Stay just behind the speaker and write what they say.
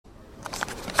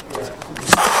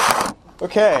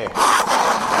Okay.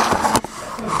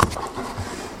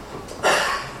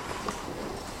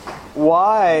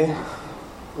 Why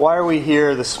are we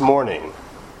here this morning?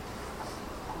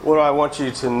 What do I want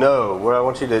you to know? What do I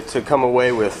want you to come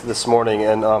away with this morning?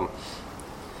 And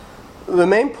the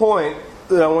main point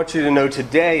that I want you to know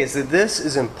today is that this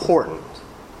is important.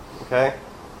 Okay?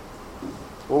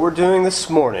 What we're doing this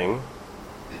morning,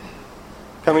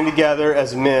 coming together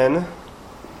as men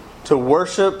to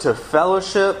worship, to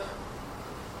fellowship,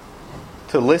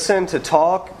 to listen, to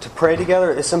talk, to pray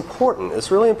together, it's important.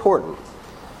 It's really important.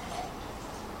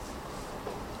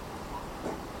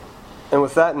 And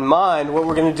with that in mind, what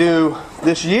we're going to do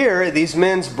this year at these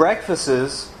men's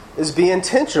breakfasts is be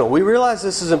intentional. We realize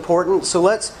this is important, so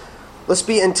let's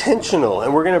be intentional.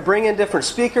 And we're going to bring in different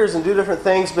speakers and do different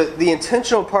things, but the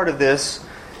intentional part of this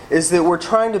is that we're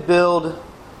trying to build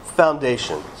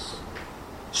foundations.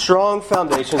 Strong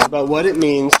foundations about what it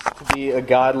means to be a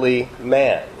godly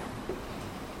man.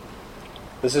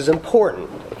 This is important,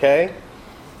 okay?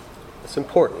 It's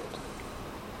important.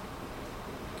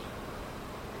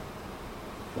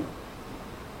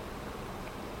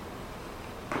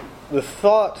 The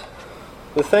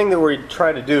thing that we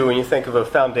try to do when you think of a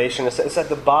foundation is it's at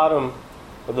the bottom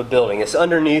of the building. It's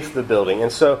underneath the building.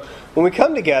 And so when we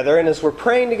come together and as we're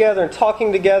praying together and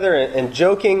talking together and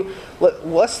joking,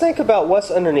 let's think about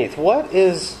what's underneath. What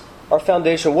is our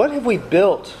foundation? What have we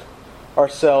built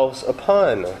ourselves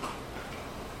upon?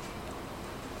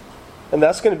 And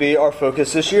that's going to be our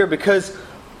focus this year, because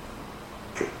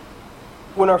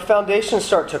when our foundations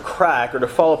start to crack or to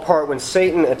fall apart, when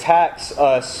Satan attacks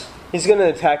us, he's going to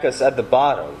attack us at the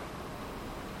bottom.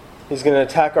 He's going to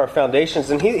attack our foundations,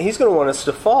 and he's going to want us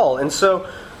to fall. And so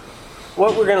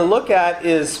what we're going to look at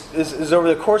is over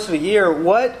the course of a year,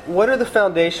 what are the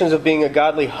foundations of being a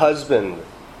godly husband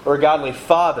or a godly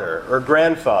father or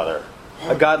grandfather,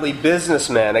 a godly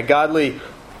businessman, a godly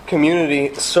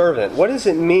community servant? What does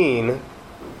it mean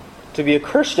to be a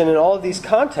Christian in all of these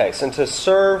contexts and to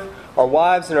serve our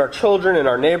wives and our children and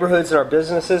our neighborhoods and our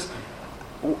businesses?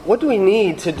 What do we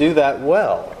need to do that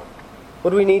well?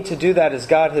 What do we need to do that as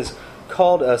God has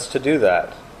called us to do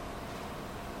that?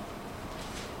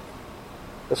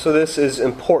 And so this is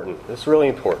important. It's really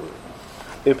important.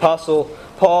 The Apostle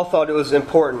Paul thought it was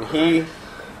important. He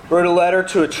wrote a letter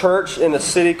to a church in a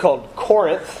city called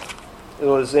Corinth. It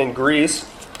was in Greece.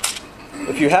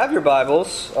 If you have your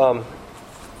Bibles,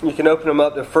 you can open them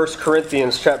up to 1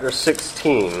 Corinthians chapter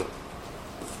 16.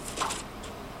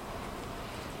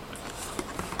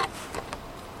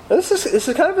 Now this is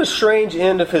kind of a strange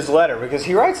end of his letter, because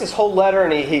he writes this whole letter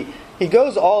and he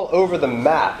goes all over the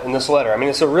map in this letter. I mean,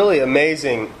 it's a really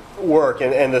amazing work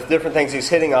and the different things he's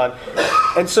hitting on.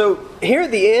 And so here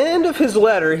at the end of his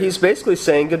letter, he's basically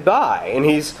saying goodbye. And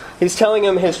he's telling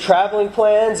them his traveling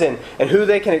plans and who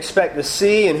they can expect to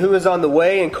see and who is on the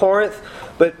way in Corinth.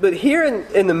 But here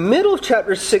in the middle of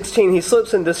chapter 16, he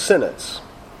slips in this sentence.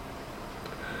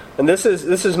 And this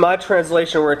is my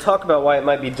translation. We're going to talk about why it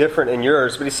might be different in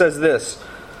yours. But he says this.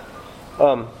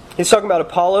 He's talking about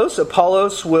Apollos.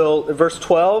 Apollos will, in verse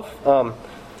 12,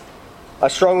 I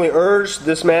strongly urge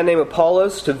this man named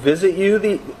Apollos to visit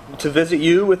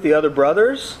you with the other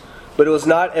brothers, but it was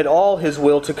not at all his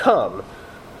will to come.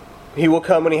 He will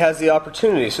come when he has the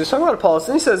opportunity. So he's talking about Apollos,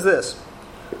 and he says this.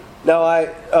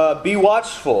 Now be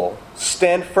watchful,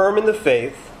 stand firm in the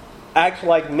faith, act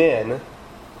like men,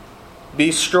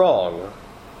 be strong.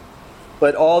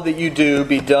 Let all that you do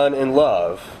be done in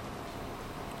love.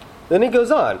 Then he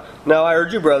goes on. Now I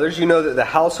urge you, brothers, you know that the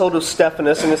household of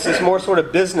Stephanus, and this is more sort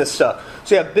of business stuff.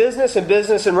 So you have business,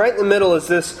 and right in the middle is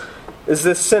this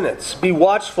sentence. Be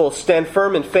watchful, stand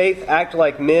firm in faith, act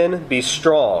like men, be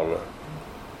strong.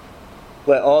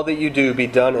 Let all that you do be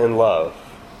done in love.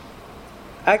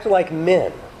 Act like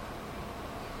men.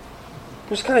 It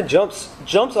just kind of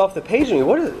jumps off the page at me.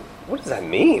 What does that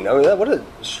mean? I mean, what a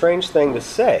strange thing to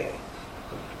say.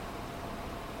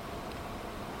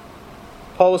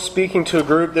 Paul was speaking to a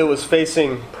group that was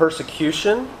facing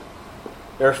persecution.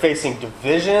 They were facing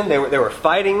division. They were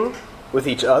fighting with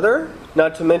each other,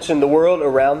 not to mention the world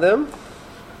around them.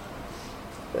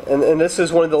 And this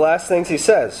is one of the last things he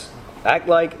says. Act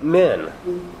like men.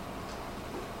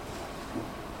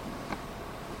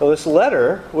 Well, this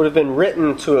letter would have been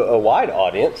written to a wide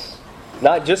audience.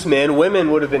 Not just men. Women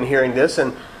would have been hearing this,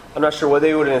 and I'm not sure what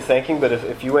they would have been thinking, but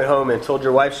if you went home and told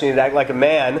your wife she needed to act like a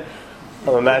man,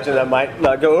 I imagine that might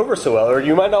not go over so well, or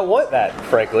you might not want that,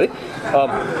 frankly.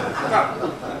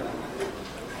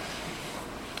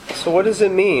 So what does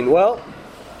it mean? Well,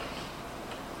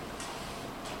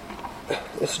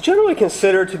 it's generally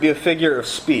considered to be a figure of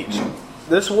speech.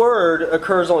 this word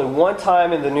occurs only one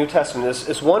time in the New Testament.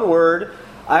 It's one word.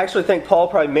 I actually think Paul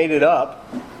probably made it up.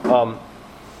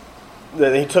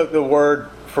 That he took the word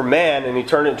for man and he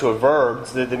turned it into a verb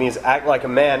that means act like a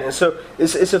man. And so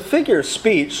it's a figure of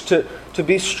speech to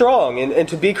be strong and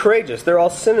to be courageous. They're all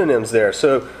synonyms there.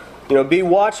 So, be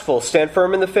watchful, stand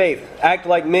firm in the faith, act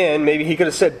like men. Maybe he could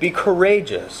have said, be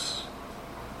courageous,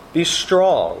 be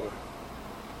strong.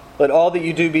 Let all that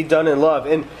you do be done in love.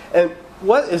 And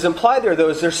what is implied there, though,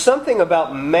 is there's something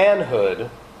about manhood,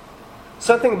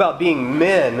 something about being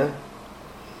men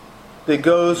that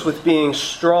goes with being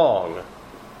strong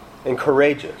and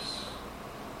courageous.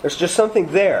 There's just something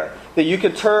there that you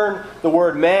could turn the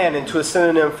word man into a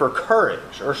synonym for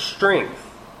courage or strength.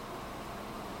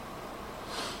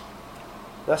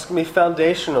 That's going to be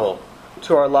foundational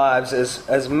to our lives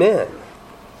as men.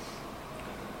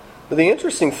 But the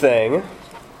interesting thing,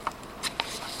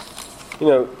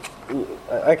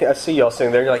 I see y'all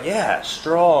sitting there, you're like, yeah,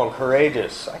 strong,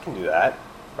 courageous. I can do that.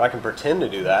 Or I can pretend to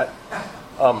do that.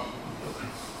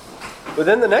 But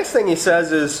then the next thing he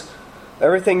says is,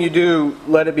 everything you do,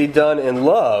 let it be done in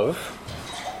love.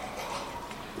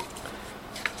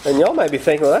 And y'all might be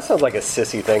thinking, well, that sounds like a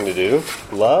sissy thing to do.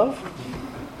 Love?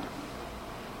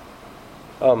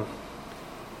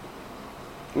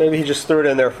 Maybe he just threw it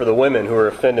in there for the women who were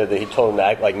offended that he told them to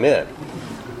act like men.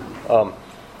 But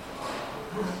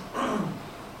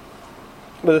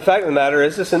the fact of the matter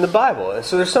is, it's in the Bible. And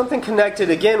so there's something connected,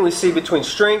 again, we see between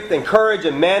strength and courage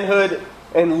and manhood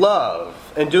and love,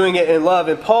 and doing it in love.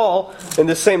 And Paul, in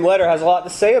this same letter, has a lot to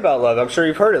say about love. I'm sure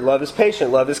you've heard it. Love is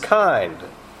patient. Love is kind.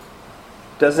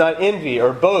 Does not envy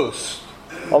or boast.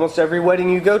 Almost every wedding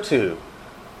you go to,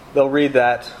 they'll read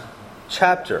that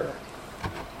chapter.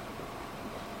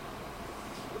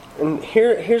 And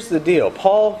here's the deal.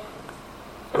 Paul,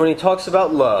 when he talks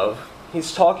about love,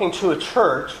 he's talking to a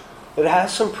church that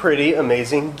has some pretty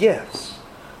amazing gifts.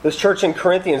 This church in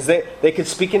Corinthians, they could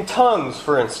speak in tongues,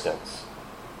 for instance.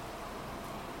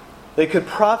 They could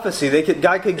prophecy.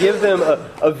 God could give them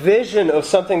a vision of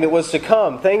something that was to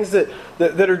come. Things that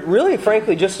are really,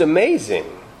 frankly, just amazing.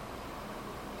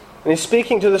 And he's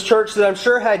speaking to this church that I'm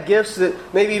sure had gifts that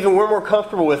maybe even we're more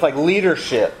comfortable with, like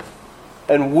leadership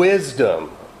and wisdom.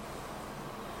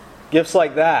 Gifts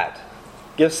like that.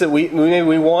 Gifts that we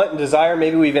want and desire,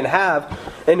 maybe we even have.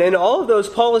 And in all of those,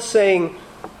 Paul is saying,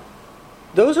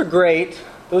 those are great.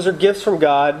 Those are gifts from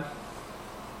God.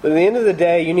 But at the end of the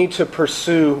day, you need to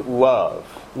pursue love.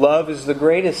 Love is the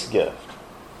greatest gift.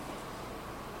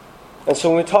 And so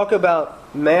when we talk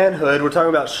about manhood, we're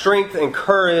talking about strength and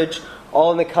courage,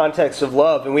 all in the context of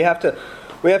love. And we have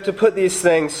to put these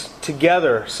things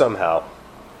together somehow.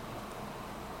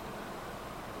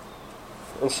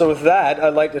 And so with that,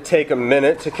 I'd like to take a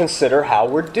minute to consider how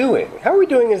we're doing. How are we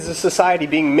doing as a society,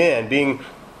 being men, being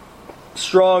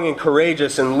strong and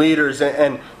courageous and leaders,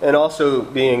 and also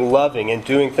being loving and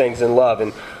doing things in love?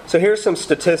 And so here's some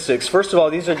statistics. First of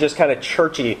all, these are just kind of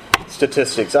churchy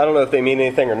statistics. I don't know if they mean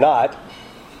anything or not,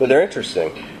 but they're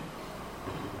interesting.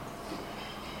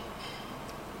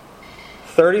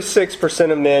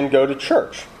 36% of men go to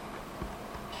church.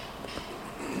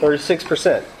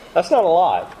 36%. That's not a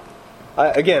lot.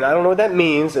 I don't know what that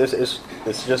means.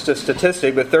 It's just a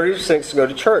statistic, but 36% go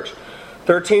to church.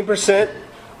 13%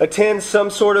 attend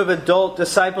some sort of adult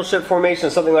discipleship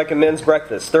formation, something like a men's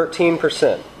breakfast.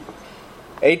 13%.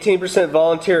 18%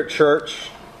 volunteer at church.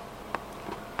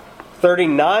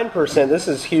 39%, this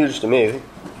is huge to me.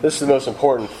 This is the most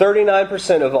important.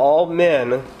 39% of all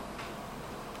men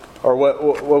are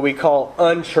what we call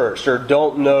unchurched, or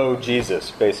don't know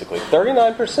Jesus, basically.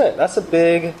 39%. That's a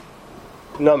big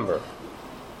number.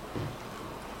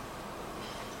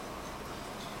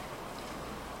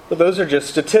 But those are just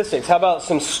statistics. How about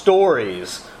some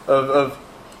stories of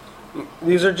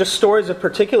these are just stories of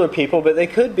particular people, but they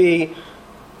could be,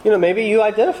 maybe you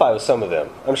identify with some of them.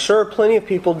 I'm sure plenty of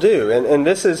people do. And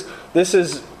this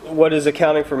is what is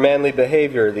accounting for manly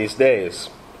behavior these days.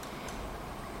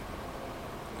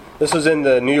 This was in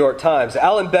the New York Times.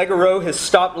 Alan Begarow has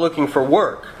stopped looking for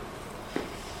work.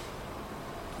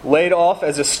 Laid off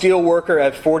as a steel worker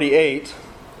at 48,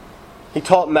 he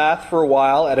taught math for a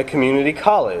while at a community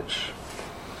college.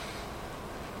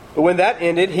 But when that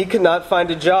ended, he could not find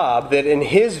a job that, in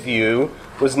his view,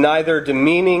 was neither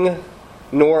demeaning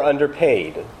nor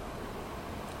underpaid.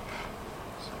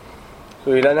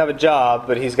 So he doesn't have a job,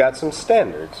 but he's got some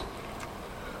standards.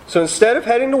 So instead of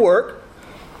heading to work,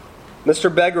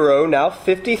 Mr. Begarow, now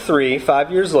 53,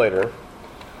 5 years later,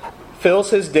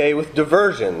 fills his day with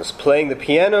diversions, playing the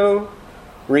piano,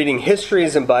 reading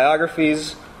histories and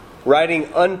biographies, writing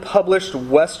unpublished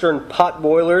Western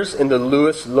potboilers in the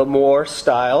Louis L'Amour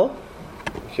style,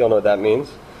 if you all know what that means.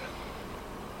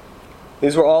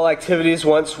 These were all activities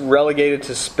once relegated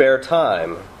to spare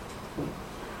time.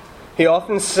 He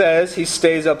often says he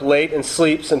stays up late and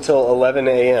sleeps until 11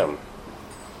 a.m.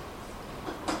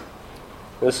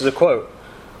 This is a quote.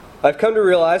 "I've come to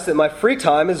realize that my free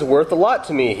time is worth a lot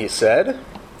to me," he said.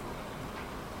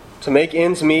 To make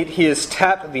ends meet, he has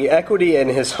tapped the equity in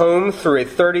his home through a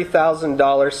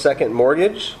 $30,000 second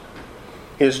mortgage.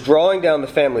 He is drawing down the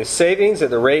family savings at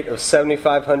the rate of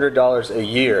 $7,500 a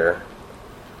year.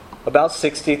 About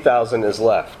 $60,000 is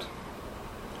left.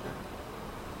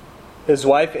 His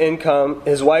wife's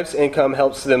income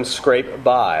helps them scrape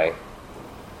by.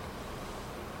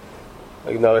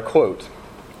 Another quote.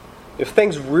 "If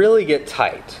things really get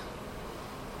tight,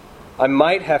 I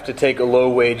might have to take a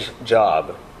low-wage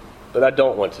job, but I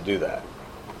don't want to do that."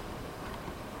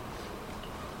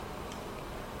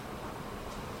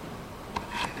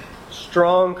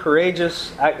 Strong,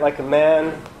 courageous, act like a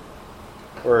man,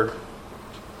 or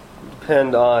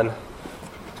depend on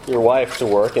your wife to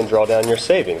work and draw down your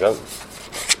savings.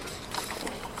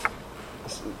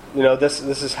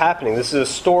 This is happening. This is a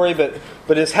story,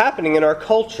 but it's happening in our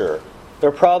culture. There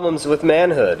are problems with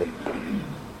manhood.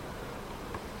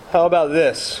 How about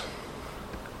this?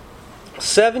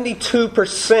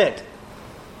 72%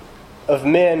 of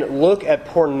men look at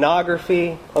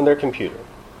pornography on their computer.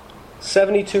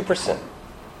 72%.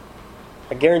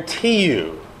 I guarantee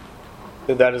you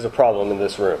that is a problem in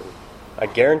this room. I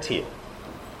guarantee it.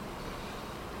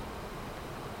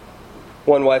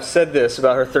 One wife said this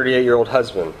about her 38-year-old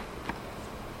husband.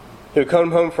 He would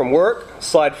come home from work,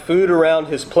 slide food around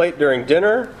his plate during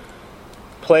dinner,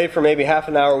 play for maybe half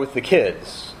an hour with the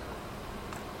kids,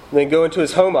 and then go into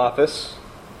his home office,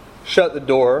 shut the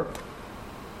door,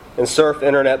 and surf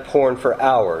internet porn for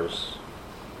hours.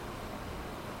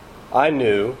 I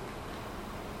knew,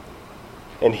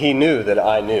 and he knew that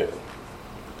I knew.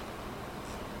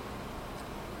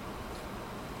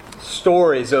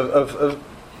 Stories of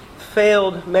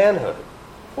failed manhood.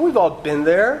 We've all been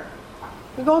there.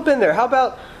 We've all been there. How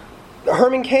about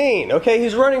Herman Cain? Okay,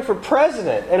 he's running for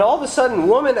president, and all of a sudden,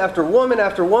 woman after woman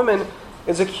after woman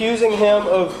is accusing him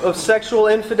of sexual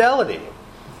infidelity.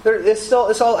 It's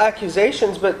all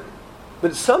accusations, but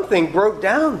something broke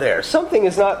down there. Something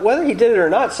is not, whether he did it or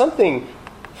not, something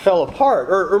fell apart.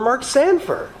 Or Mark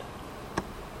Sanford.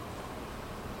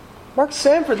 Mark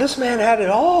Sanford, this man had it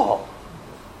all.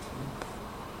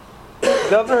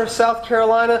 Governor of South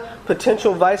Carolina,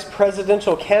 potential vice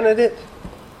presidential candidate.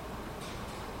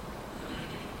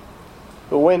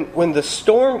 But when the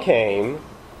storm came,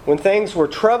 when things were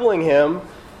troubling him,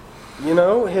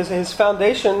 his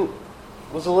foundation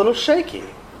was a little shaky.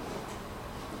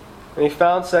 And he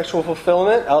found sexual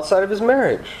fulfillment outside of his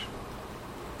marriage.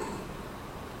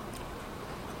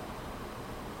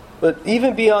 But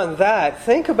even beyond that,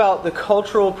 think about the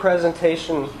cultural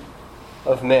presentation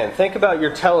of men. Think about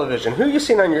your television. Who have you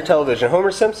seen on your television?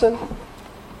 Homer Simpson?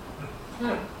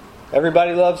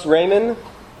 Everybody Loves Raymond?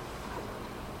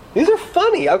 These are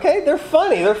funny, okay? They're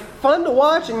funny. They're fun to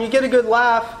watch and you get a good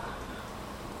laugh.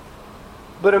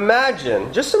 But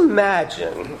just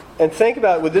imagine, and think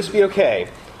about, would this be okay?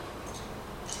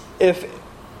 If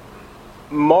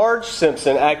Marge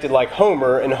Simpson acted like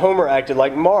Homer and Homer acted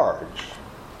like Marge,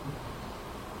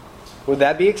 would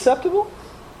that be acceptable?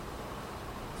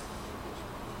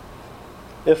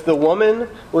 If the woman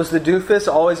was the doofus,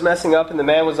 always messing up, and the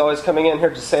man was always coming in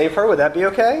here to save her, would that be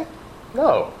okay?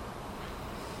 No.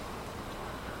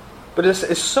 But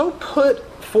it's so put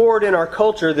forward in our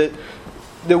culture that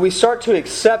we start to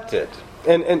accept it.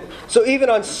 And so even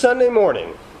on Sunday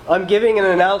morning, I'm giving an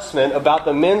announcement about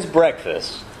the men's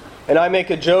breakfast, and I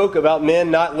make a joke about men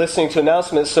not listening to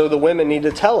announcements, so the women need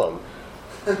to tell them.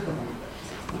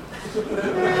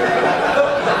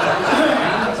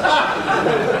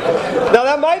 Now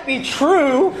that might be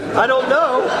true. I don't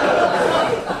know.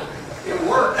 It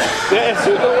works. Yeah, it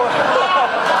seemed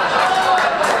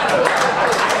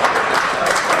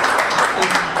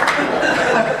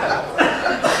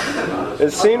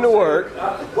to work.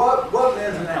 What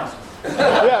man's announcement?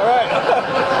 Yeah,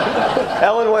 right.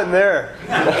 Ellen wasn't there.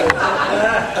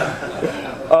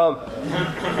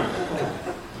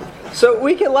 So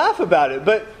we can laugh about it,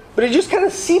 but it just kind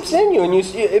of seeps in you, and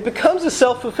it becomes a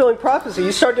self-fulfilling prophecy.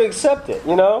 You start to accept it,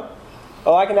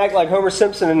 Oh, I can act like Homer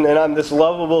Simpson, and I'm this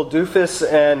lovable doofus,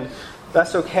 and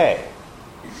that's okay.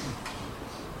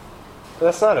 But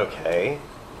that's not okay.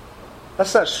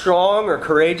 That's not strong or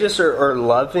courageous or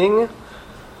loving.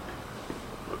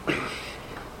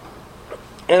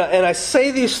 And I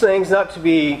say these things not to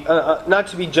be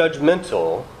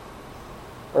judgmental,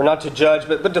 or not to judge,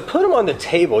 but to put them on the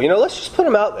table. Let's just put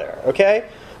them out there, okay?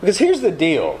 Because here's the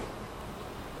deal.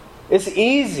 It's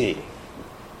easy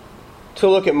to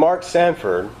look at Mark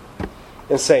Sanford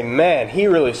and say, man, he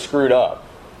really screwed up.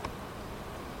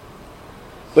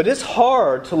 But it's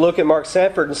hard to look at Mark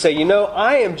Sanford and say,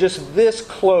 I am just this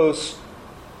close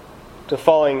to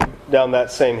falling down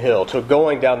that same hill, to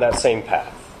going down that same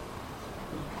path.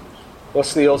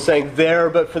 What's the old saying? There,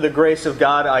 but for the grace of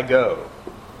God, I go.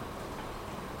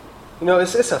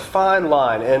 It's a fine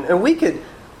line. And we could,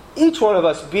 each one of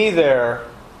us, be there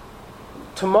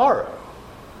tomorrow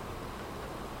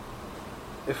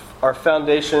if our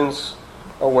foundations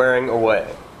are wearing away.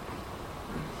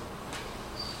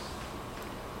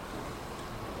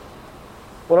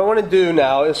 What I want to do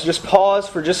now is just pause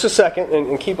for just a second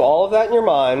and keep all of that in your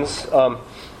minds. But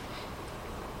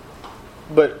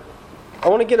I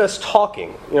want to get us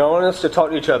talking. I want us to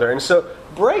talk to each other. And so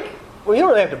you don't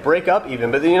really have to break up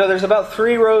even, but there's about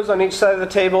 3 rows on each side of the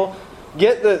table.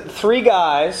 Get the three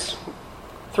guys,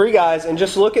 and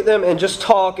just look at them and just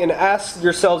talk and ask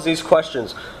yourselves these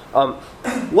questions.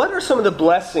 What are some of the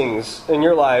blessings in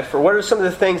your life, or what are some of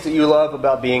the things that you love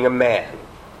about being a man?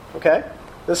 Okay?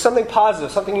 There's something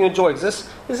positive, something you enjoy. This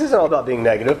isn't all about being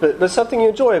negative, but something you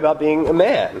enjoy about being a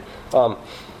man.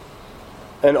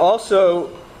 And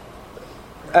also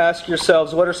ask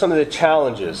yourselves, what are some of the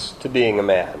challenges to being a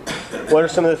man? What are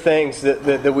some of the things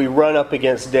that we run up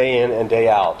against day in and day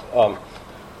out?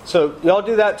 So y'all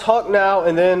do that, talk now,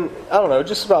 and then,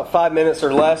 just about 5 minutes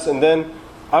or less, and then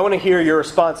I want to hear your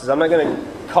responses. I'm not going to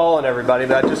call on everybody,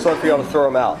 but I just want for y'all to throw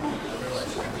them out.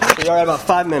 So y'all got about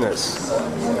 5 minutes.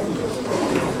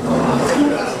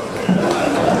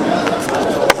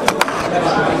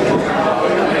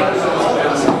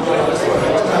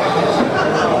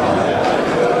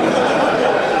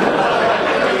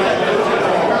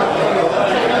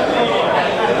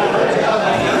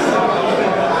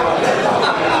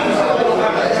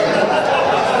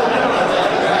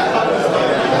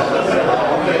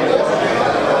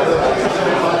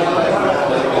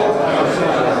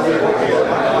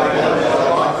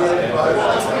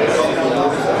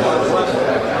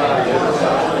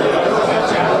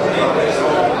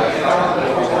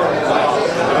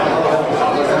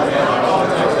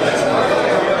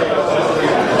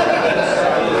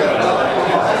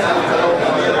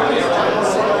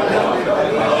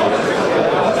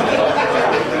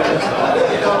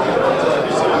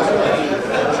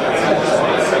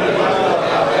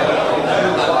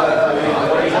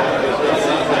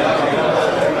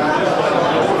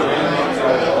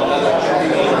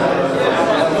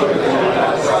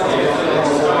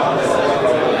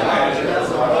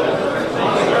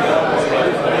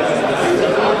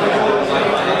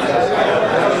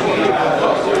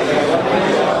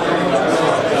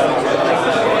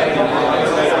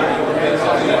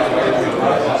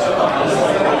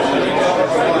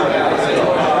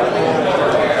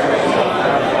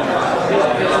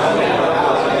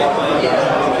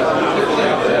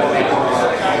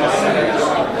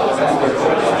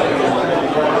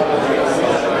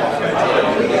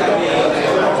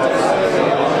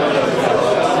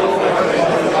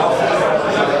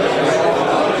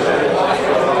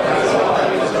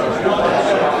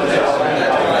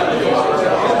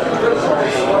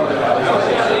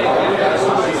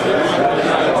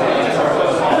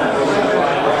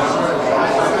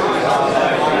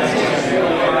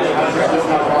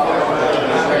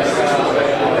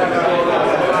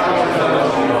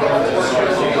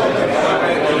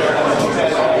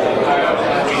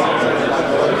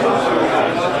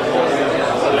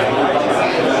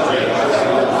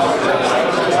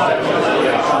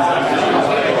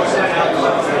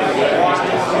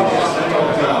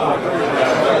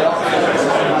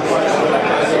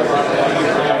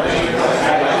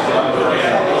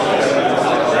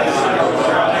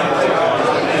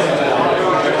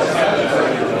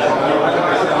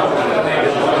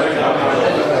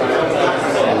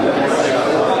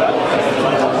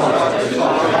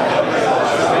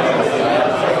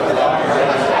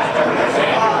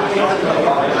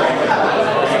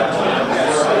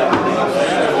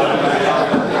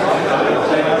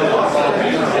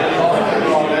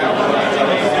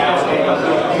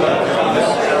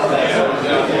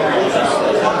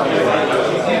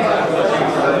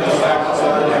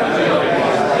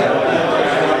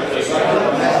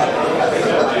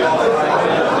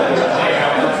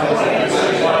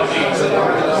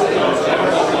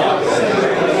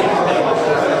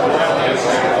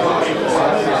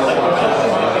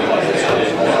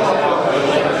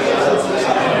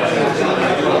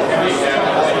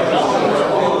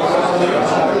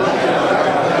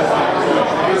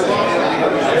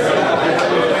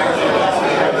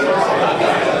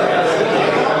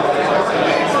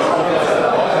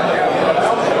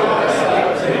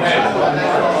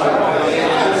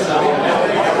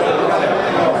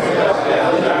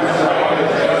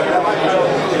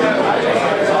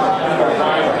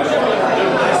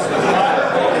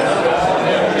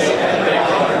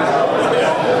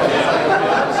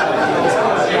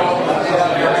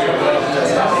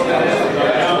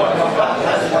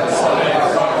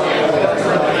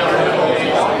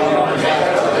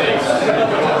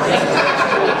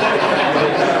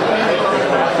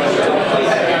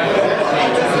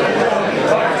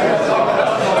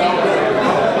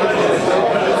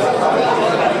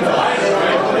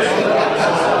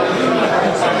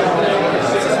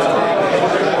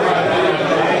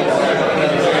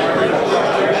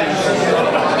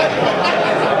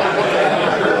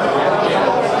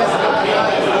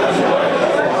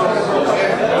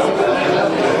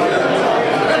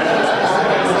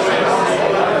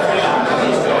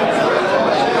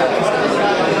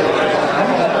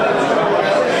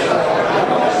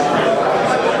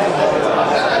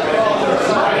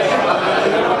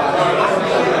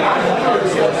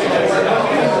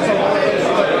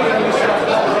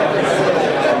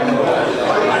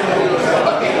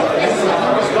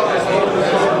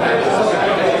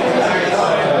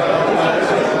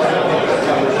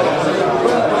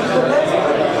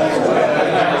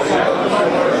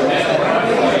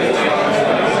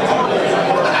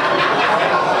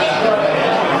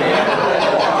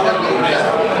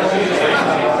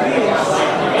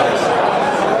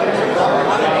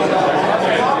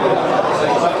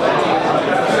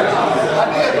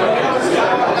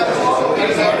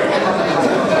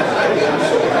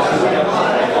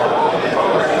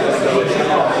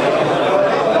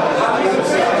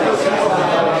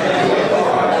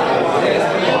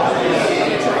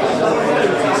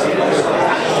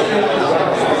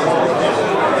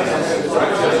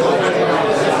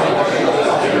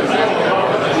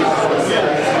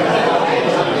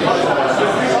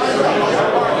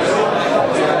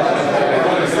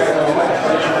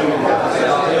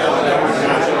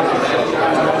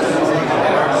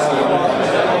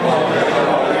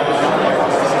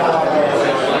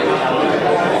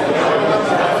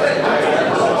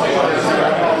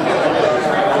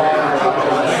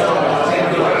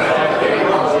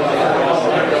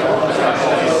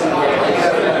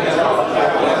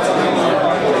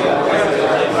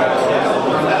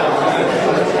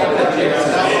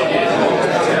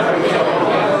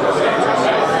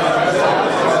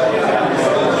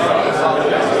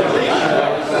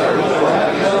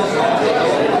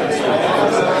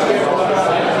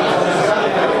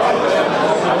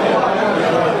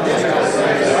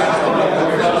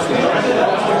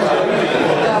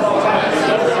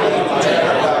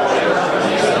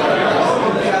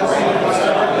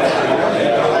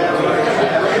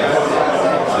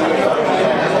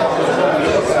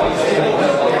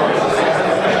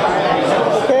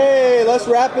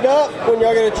 wrap it up when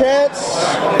y'all get a chance.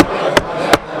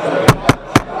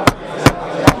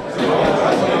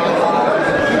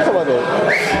 Come on, dude.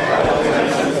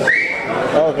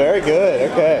 Oh, very good.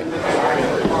 Okay.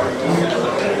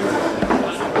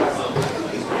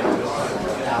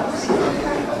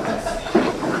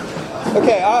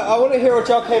 Okay, I want to hear what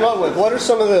y'all came up with. What are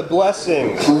some of the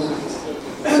blessings,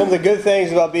 some of the good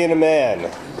things about being a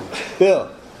man?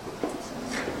 Bill?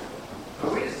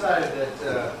 We decided that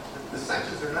the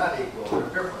sexes are not equal, they're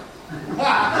different.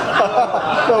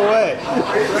 No way.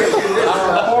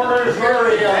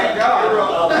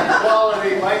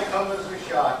 Quality might come as a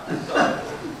shock.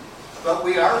 But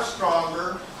we are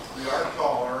stronger, we are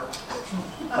taller,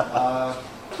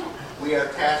 we are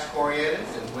task-oriented,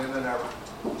 and women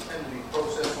tend to be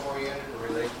process-oriented or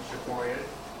relationship-oriented.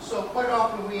 So quite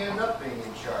often we end up being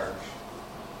in charge.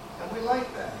 And we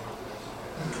like that.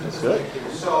 That's good.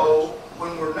 So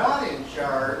when we're not in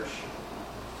charge,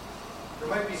 there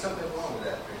might be something wrong with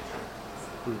that picture.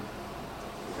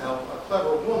 Now, a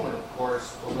clever woman, of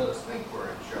course, will let us think we're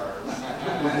in charge.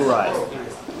 Right.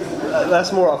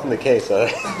 That's more often the case, I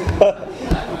think.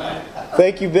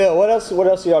 Thank you, Bill. What else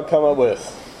do y'all come up with?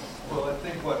 Well, I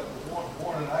think what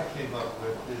Warren and I came up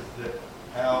with is that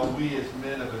how we as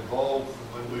men have evolved from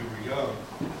when we were young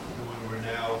to when we're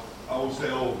now, I won't say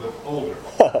old, but older.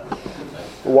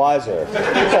 Wiser. And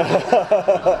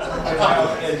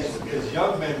how, as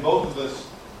young men, both of us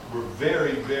were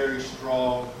very, very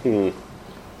strong,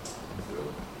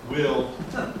 willed,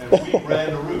 and we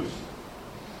ran the roost.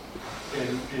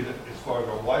 And as far as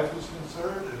our wife was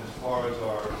concerned, and as far as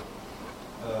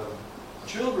our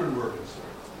children were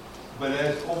concerned. But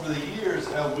as over the years,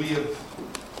 how we have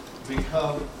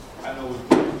become, I know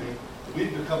with me,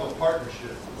 we've become a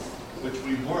partnership, which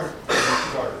we weren't when we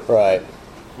started. Right.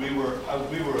 We were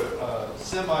a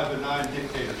semi-benign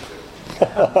dictatorship. And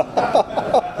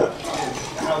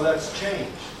how that's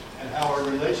changed, and how our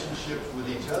relationships with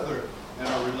each other and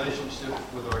our relationships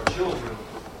with our children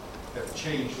have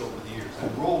changed over the years.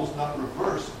 And roles not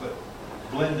reversed, but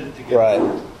blended together.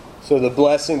 Right. So the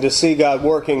blessing to see God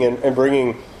working and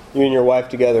bringing you and your wife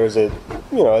together as a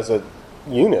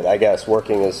unit, I guess,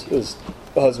 working as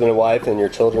husband and wife and your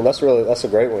children. That's a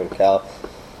great one, Cal.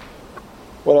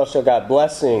 What else y'all got?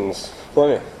 Blessings.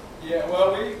 Fleming. Yeah,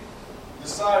 well, we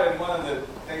decided one of the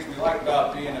things we liked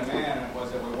about being a man was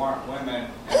that we weren't women,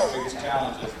 and our biggest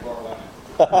challenges were women.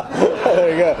 There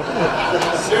you go.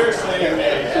 Seriously,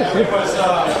 it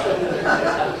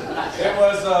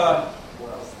was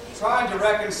trying to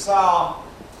reconcile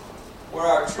where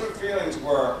our true feelings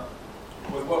were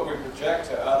with what we project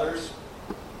to others,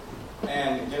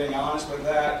 and getting honest with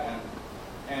that,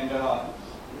 and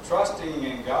trusting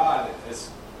in God as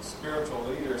spiritual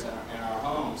leaders in our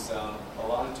homes. A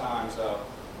lot of times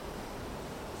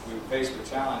we faced with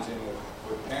challenging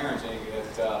with parenting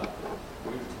that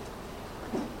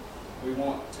we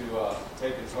want to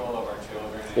take control of our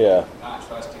children and not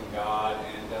trusting God,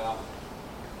 and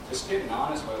just getting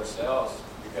honest with ourselves,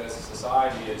 because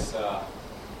society has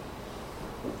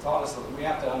taught us that we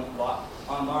have to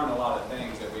unlearn a lot of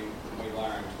things that we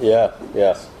learned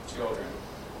as children.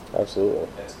 Absolutely.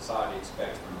 That society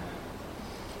expects from men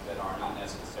that are not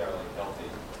necessarily healthy.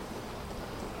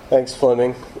 Thanks,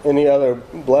 Fleming. Any other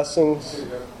blessings?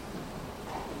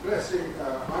 Blessing,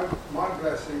 my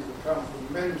blessings have come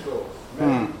from mentors,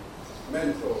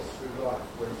 mentors through life.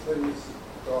 When things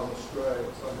have gone astray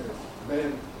or something,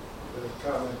 men that have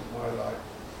come into my life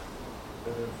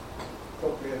that have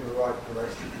put me in the right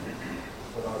direction,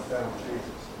 that I found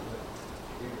Jesus, and that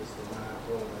he was the man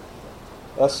for me.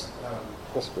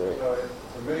 That's great. So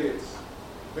for me, it's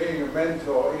being a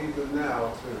mentor even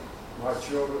now to my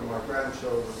children, my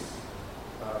grandchildren,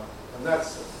 and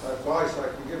that's advice I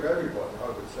can give everybody, I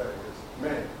would say, is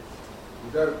men.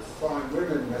 You don't find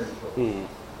women mentors.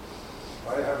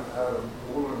 I haven't had a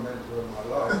woman mentor in my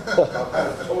life. I've had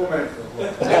a tall mentor.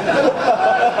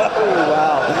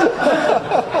 Wow.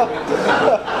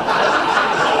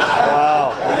 Wow.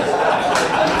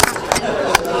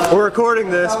 We're recording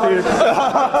this, Peter.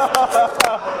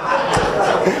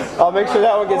 I'll make sure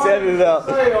that one gets edited out.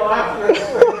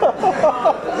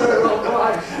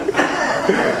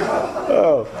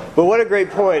 Oh, but what a great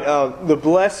point. The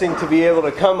blessing to be able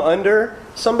to come under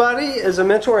somebody as a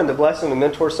mentor, and the blessing to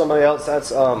mentor somebody else,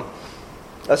 that's a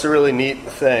really neat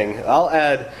thing. I'll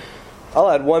add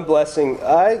one blessing.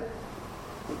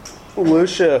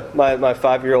 Lucia, my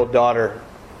 5-year-old daughter,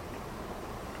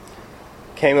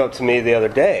 came up to me the other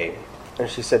day, and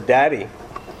she said, "Daddy,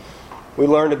 we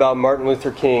learned about Martin Luther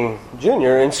King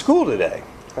Jr. in school today."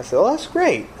 I said, "Oh, that's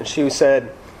great." And she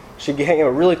said, she came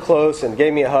really close and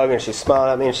gave me a hug, and she smiled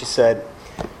at me, and she said,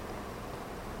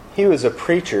 he was a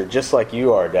preacher just like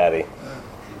you are, Daddy.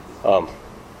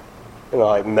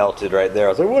 I melted right there. I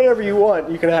was like, whatever you want,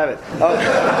 you can have it.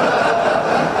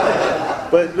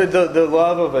 But the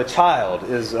love of a child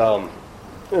is an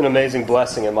amazing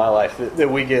blessing in my life that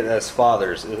we get as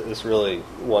fathers. It's really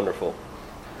wonderful.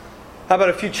 How about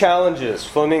a few challenges?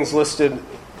 Fleming's listed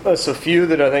us a few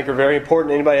that I think are very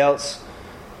important. Anybody else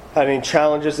had any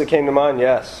challenges that came to mind?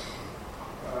 Yes.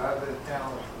 I've been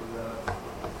challenged with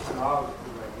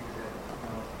pornography, like you said.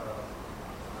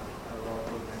 I've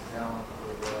also been challenged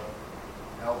with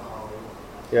alcoholism.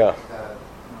 Yeah. That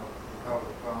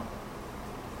recover from.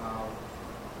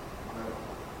 But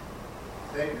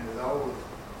Satan is always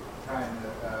trying to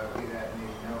get at me,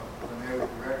 from every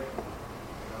direction.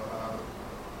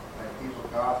 Like people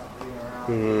gossiping around.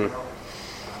 Mm-hmm.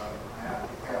 I have to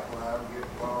be careful I don't get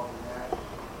involved in that.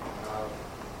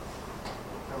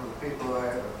 Some of the people I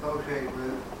associate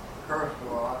with curse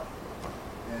a lot,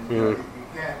 and you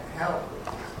can't help it.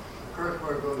 The curse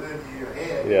word goes into your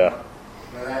head. Yeah.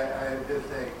 But I just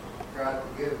say, God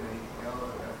forgive me, I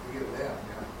forgive them.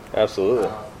 Absolutely.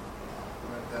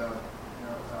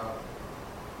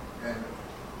 And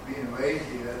being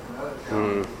lazy, that's another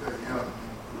challenge, because,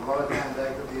 a lot of times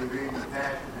I could be reading the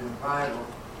passages in the Bible,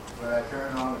 but I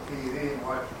turn on the TV and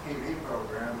watch the TV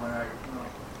program when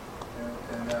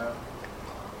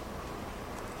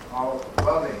all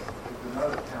loving is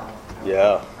another challenge.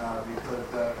 Yeah.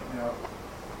 Because,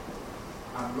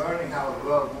 I'm learning how to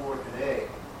love more today,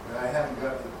 but I haven't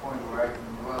got to the point where I can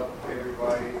love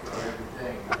everybody or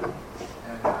everything.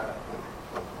 And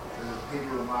there's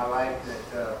people in my life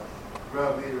that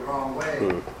rub me the wrong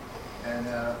way. And,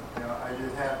 I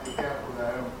just have to be careful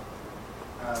that I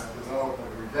don't develop a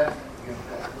resentment against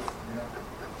that person,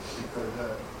 because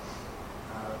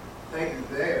Satan's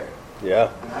there. Yeah.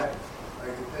 And like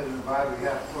it says in the Bible, you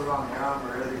have to put on the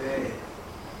armor every day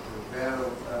to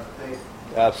battle Satan.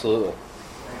 Absolutely.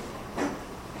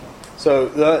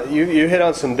 So you hit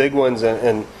on some big ones,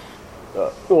 and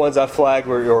the ones I flagged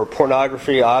were your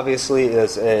pornography. Obviously,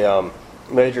 is a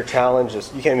major challenge.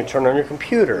 You can't even turn on your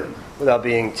computer without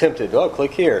being tempted. Oh,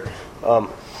 click here. The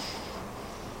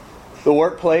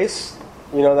workplace,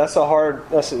 that's a hard.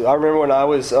 I remember when I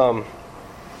was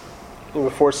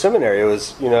before seminary, it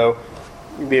was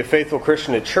you'd be a faithful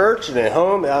Christian at church and at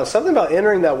home. Something about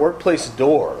entering that workplace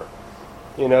door.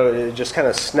 It just kind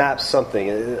of snaps something.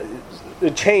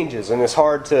 It changes, and it's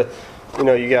hard to,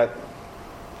 you got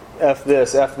F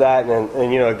this, F that, and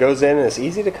it goes in, and it's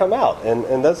easy to come out,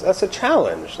 and that's a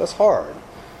challenge. That's hard.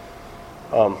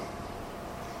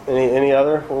 Any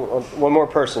other? One more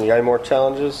person. You got any more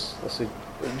challenges? Let's see.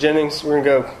 Jennings, we're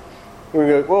gonna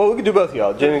go. Well, we can do both of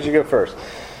y'all. Jennings, you go first.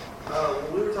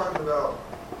 We were talking about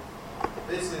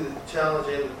basically the challenge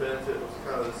and the benefit was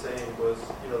kind of the same. Was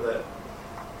that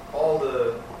all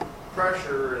the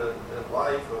pressure in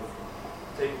life of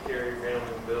taking care of your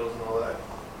family and bills and all that,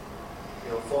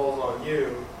 falls on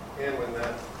you, handling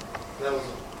that. That was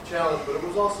a challenge, but it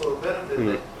was also a benefit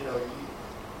that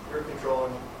you're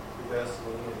controlling your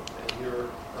destiny and you're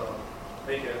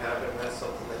making it happen. And that's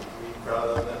something that you can be proud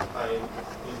of and that I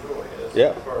enjoy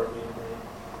as part of being a man.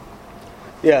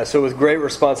 Yeah. So with great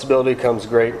responsibility comes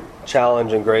great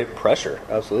challenge and great pressure.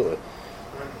 Absolutely.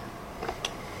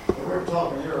 We were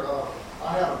talking here.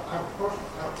 I have a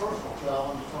personal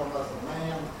challenge. Talking about the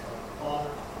man, father.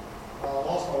 I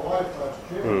lost my wife last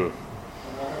year, and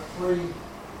I have 3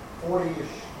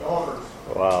 40-ish daughters.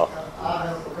 Wow. And I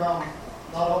have become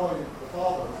not only the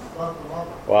father, but the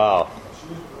mother. Wow. She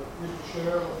used to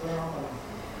share with them, and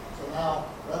so now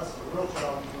that's the real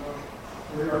challenge.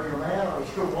 Are you a man or are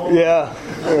you a woman? Yeah.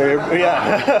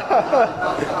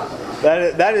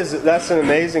 That's an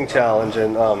amazing challenge,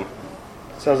 and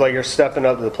sounds like you're stepping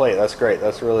up to the plate. That's great.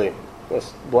 Let's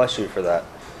bless you for that.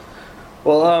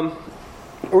 Well,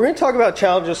 we're going to talk about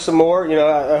challenges some more.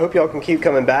 I hope y'all can keep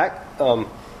coming back.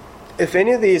 If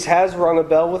any of these has rung a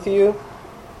bell with you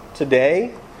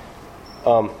today,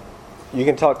 you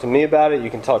can talk to me about it. You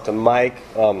can talk to Mike.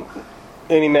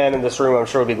 Any man in this room, I'm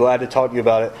sure, will be glad to talk to you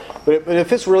about it. But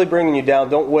if it's really bringing you down,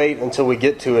 don't wait until we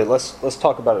get to it. Let's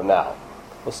talk about it now.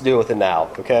 Let's deal with it now,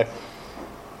 okay?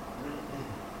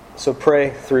 So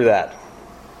pray through that.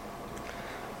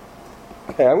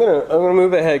 Okay, I'm gonna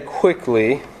move ahead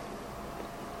quickly,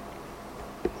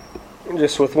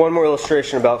 just with one more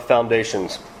illustration about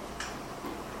foundations.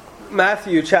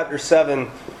 Matthew chapter 7.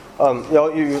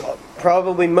 You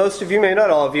probably, most of you, maybe not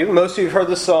all of you, most of you have heard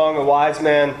the song, "A wise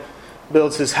man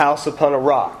builds his house upon a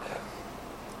rock.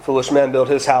 Foolish man built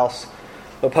his house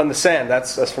upon the sand."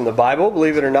 That's from the Bible,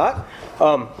 believe it or not.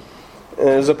 And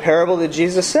it was a parable that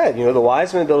Jesus said. The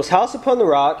wise man built his house upon the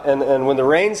rock, and when the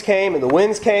rains came and the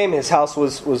winds came, his house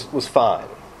was fine.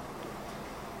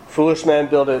 Foolish man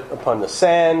built it upon the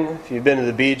sand. If you've been to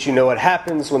the beach, you know what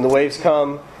happens when the waves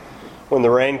come. When the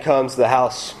rain comes, the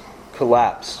house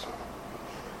collapsed.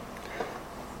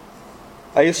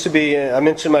 I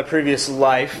mentioned my previous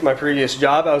life, my previous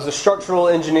job. I was a structural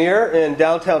engineer in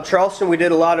downtown Charleston. We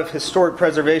did a lot of historic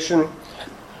preservation.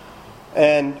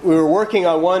 And we were working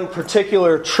on one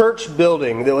particular church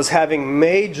building that was having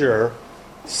major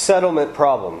settlement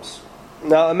problems.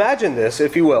 Now imagine this,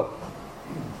 if you will.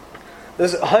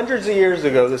 This hundreds of years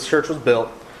ago, this church was built.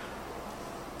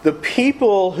 The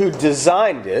people who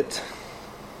designed it,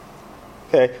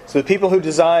 so the people who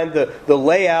designed the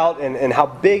layout and how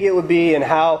big it would be and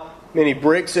how many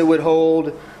bricks it would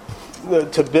hold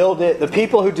to build it, the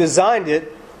people who designed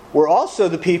it were also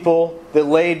the people that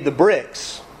laid the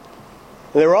bricks.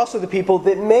 And they were also the people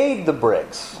that made the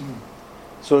bricks.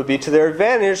 So it would be to their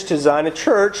advantage to design a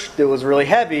church that was really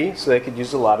heavy so they could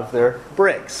use a lot of their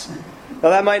bricks. Now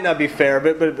that might not be fair,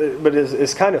 but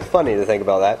it's kind of funny to think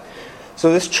about that.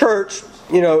 So this church,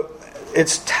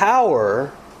 its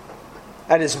tower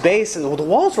at its base, the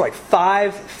walls are like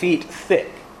 5 feet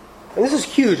thick. And this is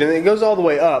huge, and it goes all the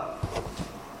way up.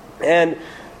 And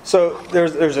so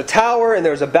there's a tower, and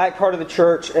there's a back part of the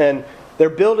church, and they're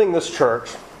building this church.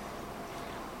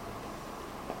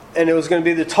 And it was going to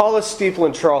be the tallest steeple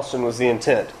in Charleston was the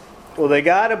intent. Well, they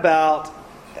got about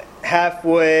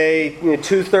halfway,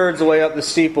 2/3 the way up the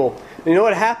steeple. And you know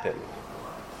what happened?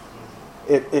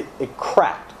 It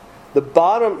cracked. The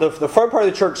bottom, the front part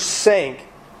of the church sank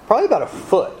probably about a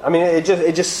foot. I mean, it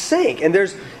just sank. And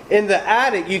there's in the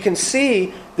attic you can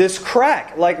see this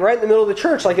crack, like right in the middle of the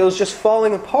church, like it was just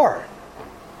falling apart.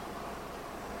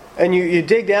 And you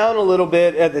dig down a little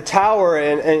bit at the tower,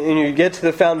 and you get to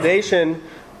the foundation.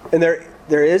 And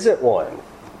there isn't one.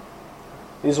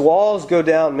 These walls go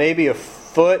down maybe a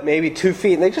foot, maybe 2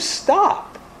 feet, and they just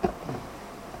stop.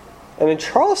 And in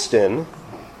Charleston,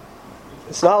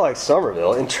 it's not like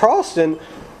Somerville. In Charleston,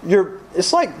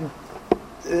 it's like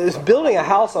building a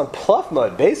house on pluff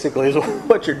mud, basically, is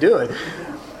what you're doing.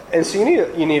 And so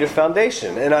you need a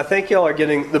foundation. And I think y'all are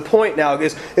getting the point now,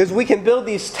 is we can build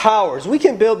these towers. We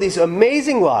can build these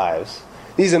amazing lives.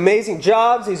 These amazing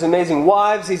jobs, these amazing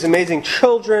wives, these amazing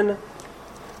children.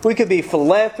 We could be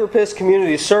philanthropists,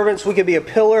 community servants. We could be a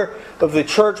pillar of the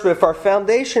church. But if our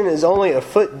foundation is only a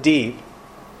foot deep,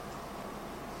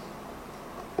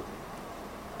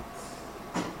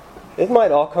 it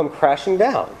might all come crashing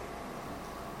down.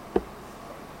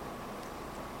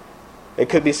 It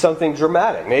could be something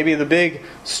dramatic. Maybe the big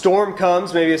storm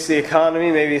comes. Maybe it's the economy.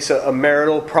 Maybe it's a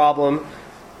marital problem.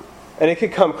 And it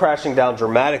could come crashing down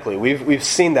dramatically. We've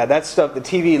seen that. That stuff, the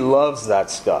TV loves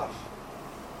that stuff.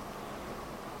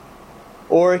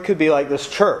 Or it could be like this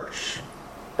church.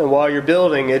 And while you're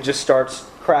building, it just starts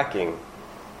cracking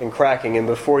and cracking. And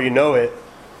before you know it,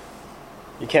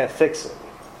 you can't fix it.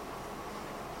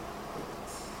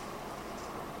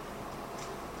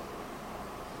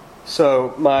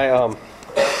 So my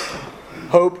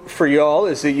hope for y'all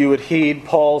is that you would heed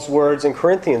Paul's words in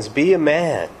Corinthians. Be a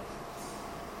man.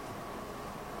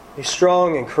 Be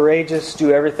strong and courageous.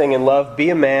 Do everything in love. Be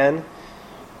a man.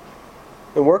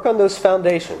 And work on those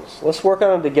foundations. Let's work on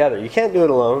them together. You can't do it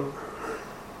alone.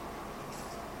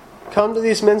 Come to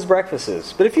these men's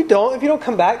breakfasts. But if you don't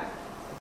come back,